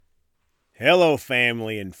Hello,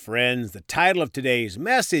 family and friends. The title of today's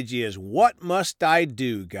message is, What Must I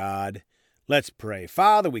Do, God? Let's pray.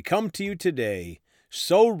 Father, we come to you today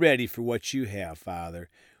so ready for what you have, Father.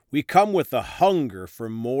 We come with a hunger for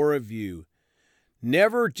more of you.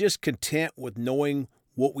 Never just content with knowing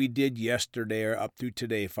what we did yesterday or up through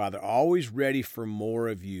today, Father. Always ready for more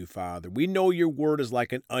of you, Father. We know your word is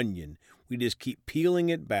like an onion. We just keep peeling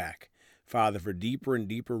it back, Father, for deeper and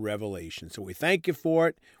deeper revelation. So we thank you for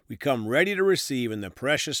it. We come ready to receive in the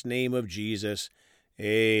precious name of Jesus.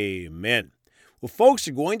 Amen. Well, folks,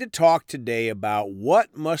 are going to talk today about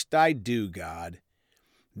what must I do, God?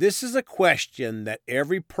 This is a question that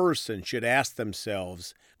every person should ask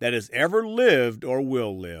themselves that has ever lived or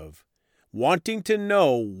will live, wanting to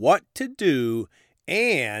know what to do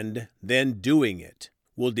and then doing it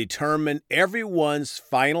will determine everyone's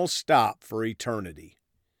final stop for eternity.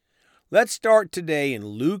 Let's start today in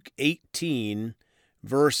Luke 18,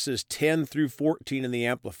 verses 10 through 14 in the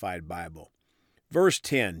Amplified Bible. Verse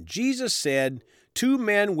 10, Jesus said, 2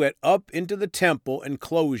 men went up into the temple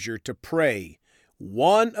enclosure to pray,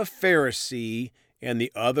 one a Pharisee and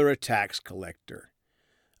the other a tax collector.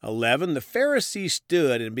 11, the Pharisee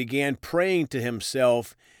stood and began praying to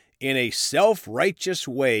himself in a self-righteous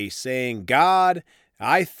way, saying, God,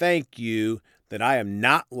 I thank you that I am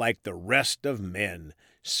not like the rest of men,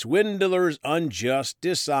 swindlers, unjust,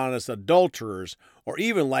 dishonest, adulterers, or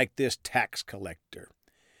even like this tax collector.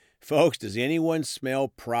 Folks, does anyone smell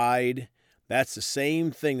pride? That's the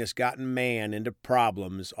same thing that's gotten man into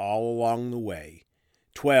problems all along the way.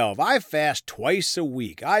 12, I fast twice a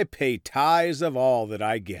week. I pay tithes of all that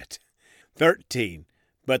I get. 13,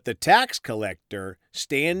 but the tax collector,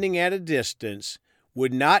 standing at a distance,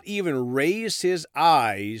 would not even raise his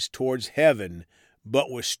eyes towards heaven,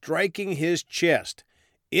 but was striking his chest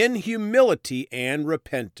in humility and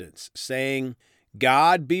repentance, saying,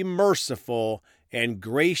 God be merciful and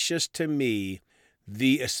gracious to me,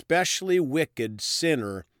 the especially wicked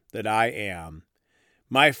sinner that I am.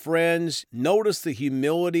 My friends, notice the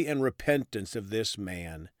humility and repentance of this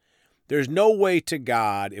man. There's no way to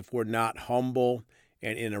God if we're not humble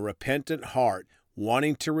and in a repentant heart,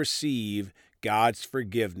 wanting to receive God's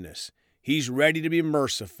forgiveness. He's ready to be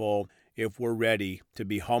merciful if we're ready to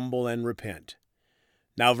be humble and repent.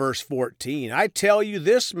 Now, verse 14, I tell you,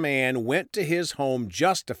 this man went to his home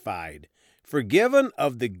justified, forgiven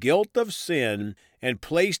of the guilt of sin, and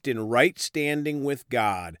placed in right standing with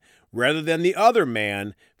God, rather than the other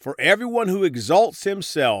man, for everyone who exalts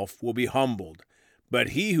himself will be humbled. But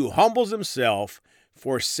he who humbles himself,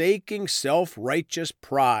 forsaking self-righteous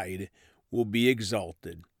pride, will be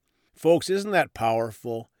exalted. Folks, isn't that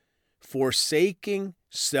powerful? Forsaking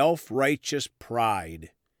self-righteous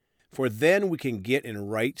pride. For then we can get in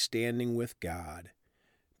right standing with God.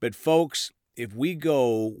 But folks, if we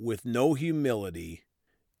go with no humility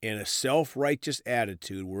and a self-righteous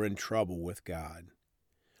attitude, we're in trouble with God.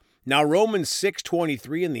 Now, Romans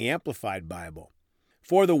 6:23 in the Amplified Bible.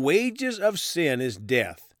 For the wages of sin is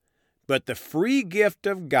death, but the free gift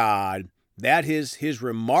of God, that is his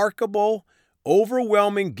remarkable,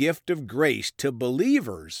 overwhelming gift of grace to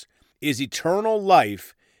believers, is eternal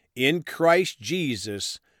life in Christ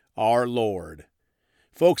Jesus our Lord.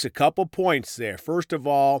 Folks, a couple points there. First of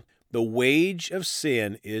all, the wage of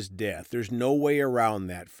sin is death. There's no way around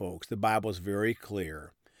that, folks. The Bible is very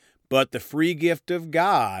clear. But the free gift of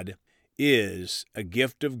God is a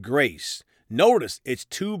gift of grace. Notice, it's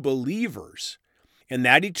to believers. And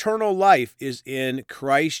that eternal life is in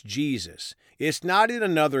Christ Jesus. It's not in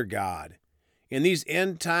another God. In these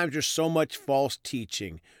end times, there's so much false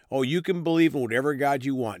teaching. Oh, you can believe in whatever God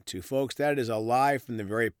you want to. Folks, that is a lie from the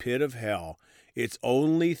very pit of hell. It's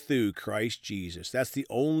only through Christ Jesus. That's the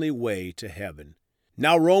only way to heaven.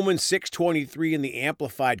 Now, Romans 6:23 in the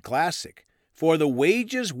Amplified Classic. For the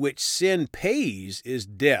wages which sin pays is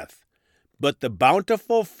death, but the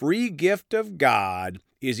bountiful free gift of God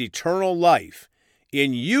is eternal life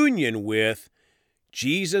in union with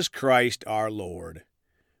Jesus Christ our Lord.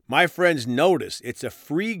 My friends, notice it's a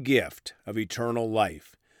free gift of eternal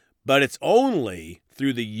life, but it's only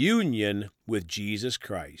through the union with Jesus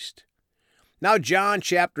Christ. Now, John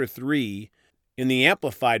chapter 3 in the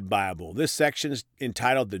Amplified Bible, this section is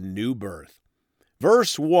entitled The New Birth.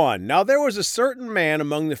 Verse 1, Now there was a certain man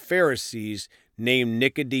among the Pharisees named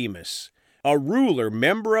Nicodemus, a ruler,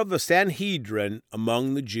 member of the Sanhedrin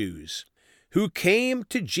among the Jews, who came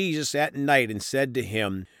to Jesus at night and said to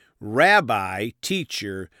him, Rabbi,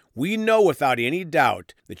 teacher, we know without any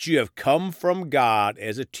doubt that you have come from God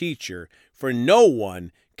as a teacher, for no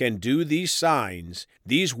one can do these signs,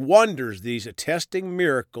 these wonders, these attesting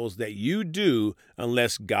miracles that you do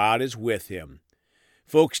unless God is with him.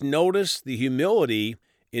 Folks, notice the humility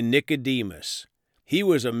in Nicodemus. He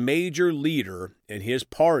was a major leader in his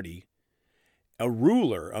party, a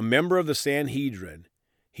ruler, a member of the Sanhedrin.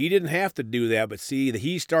 He didn't have to do that, but see,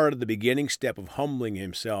 he started the beginning step of humbling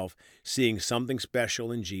himself, seeing something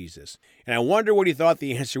special in Jesus. And I wonder what he thought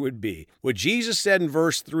the answer would be. What Jesus said in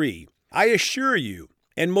verse 3, I assure you,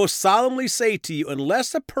 and most solemnly say to you,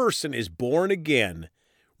 unless a person is born again,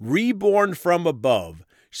 reborn from above,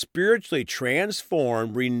 spiritually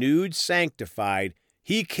transformed, renewed, sanctified,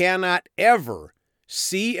 he cannot ever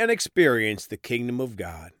see and experience the kingdom of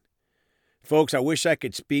God. Folks, I wish I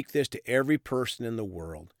could speak this to every person in the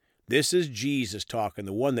world. This is Jesus talking,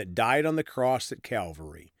 the one that died on the cross at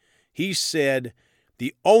Calvary. He said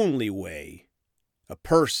the only way a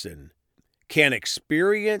person can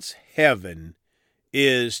experience heaven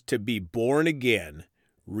is to be born again,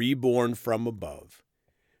 reborn from above.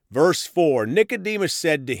 Verse 4, Nicodemus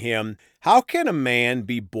said to him, how can a man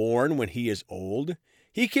be born when he is old?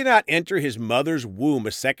 He cannot enter his mother's womb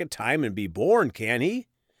a second time and be born, can he?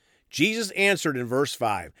 Jesus answered in verse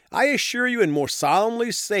 5, I assure you and more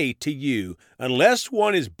solemnly say to you, unless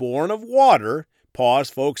one is born of water, pause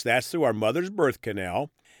folks, that's through our mother's birth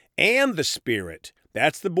canal, and the Spirit,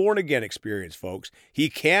 that's the born again experience folks, he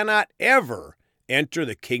cannot ever enter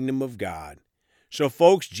the kingdom of God. So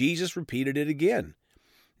folks, Jesus repeated it again.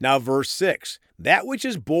 Now verse 6, that which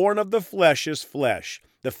is born of the flesh is flesh.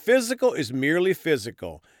 The physical is merely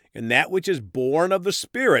physical, and that which is born of the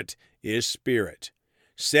Spirit is spirit.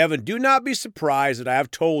 7, do not be surprised that I have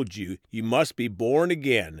told you, you must be born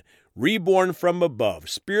again, reborn from above,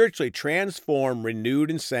 spiritually transformed, renewed,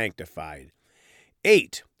 and sanctified.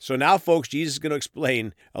 8, so now folks, Jesus is going to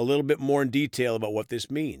explain a little bit more in detail about what this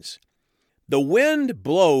means. The wind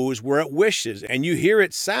blows where it wishes, and you hear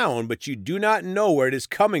its sound, but you do not know where it is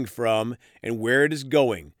coming from and where it is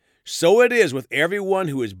going. So it is with everyone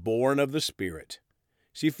who is born of the Spirit.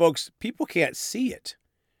 See, folks, people can't see it,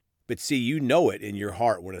 but see, you know it in your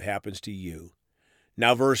heart when it happens to you.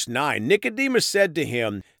 Now, verse 9, Nicodemus said to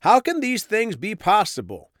him, how can these things be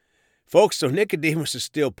possible? Folks, so Nicodemus is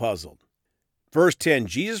still puzzled. Verse 10,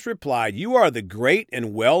 Jesus replied, you are the great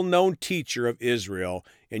and well-known teacher of Israel,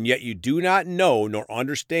 and yet you do not know nor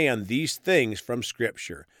understand these things from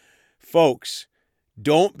Scripture. Folks,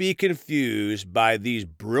 don't be confused by these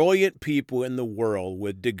brilliant people in the world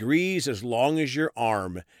with degrees as long as your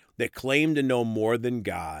arm that claim to know more than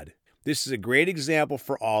God. This is a great example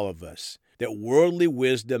for all of us, that worldly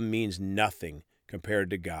wisdom means nothing compared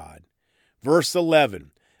to God. Verse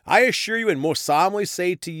 11, I assure you and most solemnly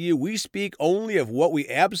say to you, we speak only of what we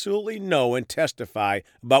absolutely know and testify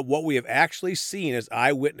about what we have actually seen as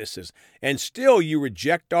eyewitnesses, and still you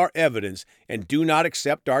reject our evidence and do not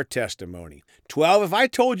accept our testimony. 12, if I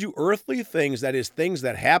told you earthly things, that is, things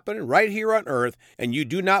that happen right here on earth, and you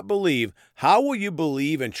do not believe, how will you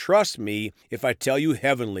believe and trust me if I tell you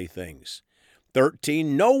heavenly things?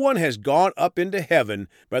 13, no one has gone up into heaven,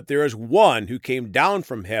 but there is one who came down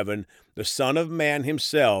from heaven, the Son of Man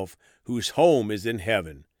himself, whose home is in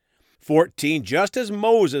heaven. 14, just as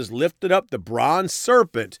Moses lifted up the bronze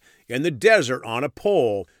serpent in the desert on a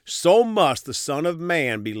pole, so must the Son of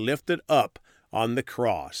Man be lifted up on the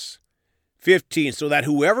cross. 15, so that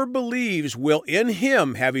whoever believes will in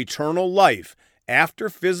him have eternal life after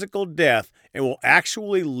physical death and will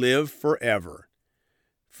actually live forever.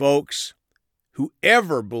 Folks,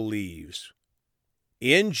 whoever believes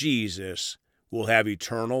in Jesus will have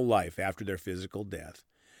eternal life after their physical death.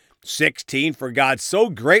 16, for God so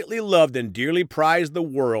greatly loved and dearly prized the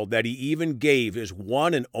world that he even gave his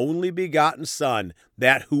one and only begotten Son,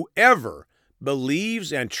 that whoever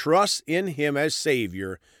believes and trusts in him as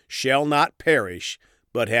Savior shall not perish,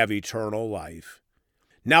 but have eternal life.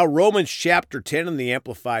 Now Romans chapter 10 in the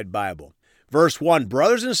Amplified Bible. Verse 1,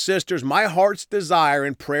 brothers and sisters, my heart's desire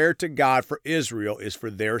and prayer to God for Israel is for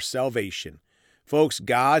their salvation. Folks,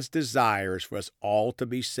 God's desire is for us all to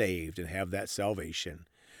be saved and have that salvation.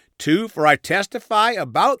 2, for I testify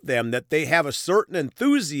about them that they have a certain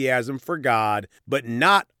enthusiasm for God, but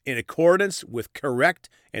not in accordance with correct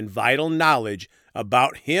and vital knowledge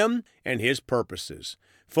about him and his purposes.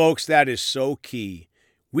 Folks, that is so key.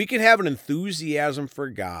 We can have an enthusiasm for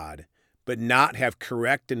God, but not have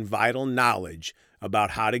correct and vital knowledge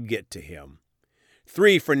about how to get to him.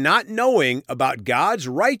 3, for not knowing about God's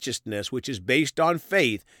righteousness, which is based on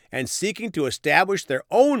faith, and seeking to establish their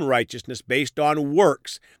own righteousness based on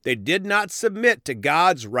works, they did not submit to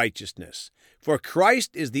God's righteousness. For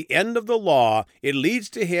Christ is the end of the law, it leads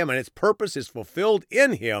to him, and its purpose is fulfilled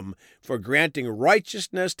in him for granting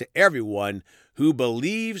righteousness to everyone who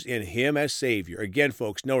believes in him as Savior. Again,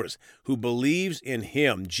 folks, notice, who believes in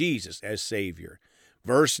him, Jesus, as Savior.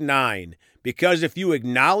 Verse 9, because if you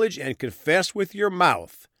acknowledge and confess with your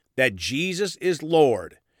mouth that Jesus is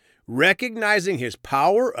Lord, recognizing his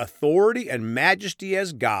power, authority, and majesty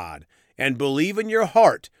as God, and believe in your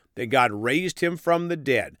heart that God raised him from the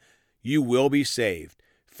dead, you will be saved.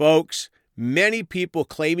 Folks, many people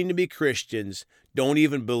claiming to be Christians don't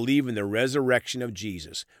even believe in the resurrection of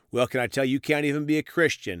Jesus. Well, can I tell you, you can't even be a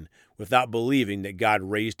Christian without believing that God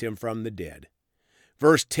raised him from the dead.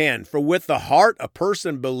 Verse 10, for with the heart a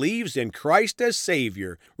person believes in Christ as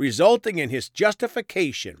Savior, resulting in his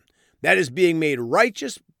justification, that is, being made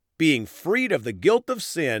righteous, being freed of the guilt of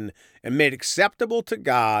sin, and made acceptable to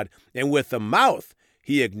God, and with the mouth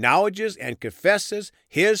he acknowledges and confesses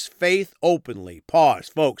his faith openly. Pause,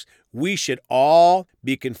 folks. We should all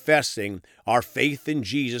be confessing our faith in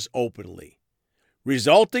Jesus openly,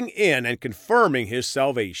 resulting in and confirming his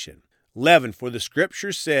salvation. 11, for the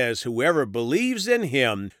scripture says, whoever believes in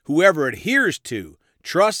him, whoever adheres to,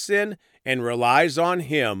 trusts in, and relies on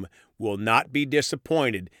him will not be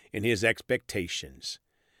disappointed in his expectations.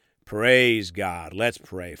 Praise God. Let's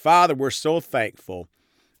pray. Father, we're so thankful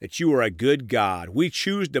that you are a good God. We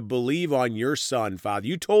choose to believe on your Son, Father.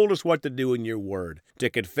 You told us what to do in your word, to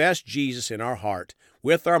confess Jesus in our heart,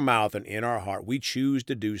 with our mouth and in our heart. We choose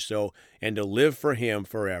to do so and to live for him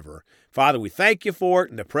forever. Father, we thank you for it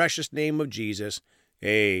in the precious name of Jesus.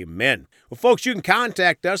 Amen. Well, folks, you can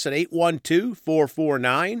contact us at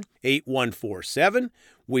 812-449-8147.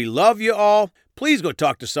 We love you all. Please go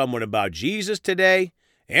talk to someone about Jesus today.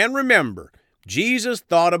 And remember, Jesus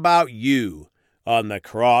thought about you on the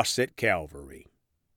cross at Calvary.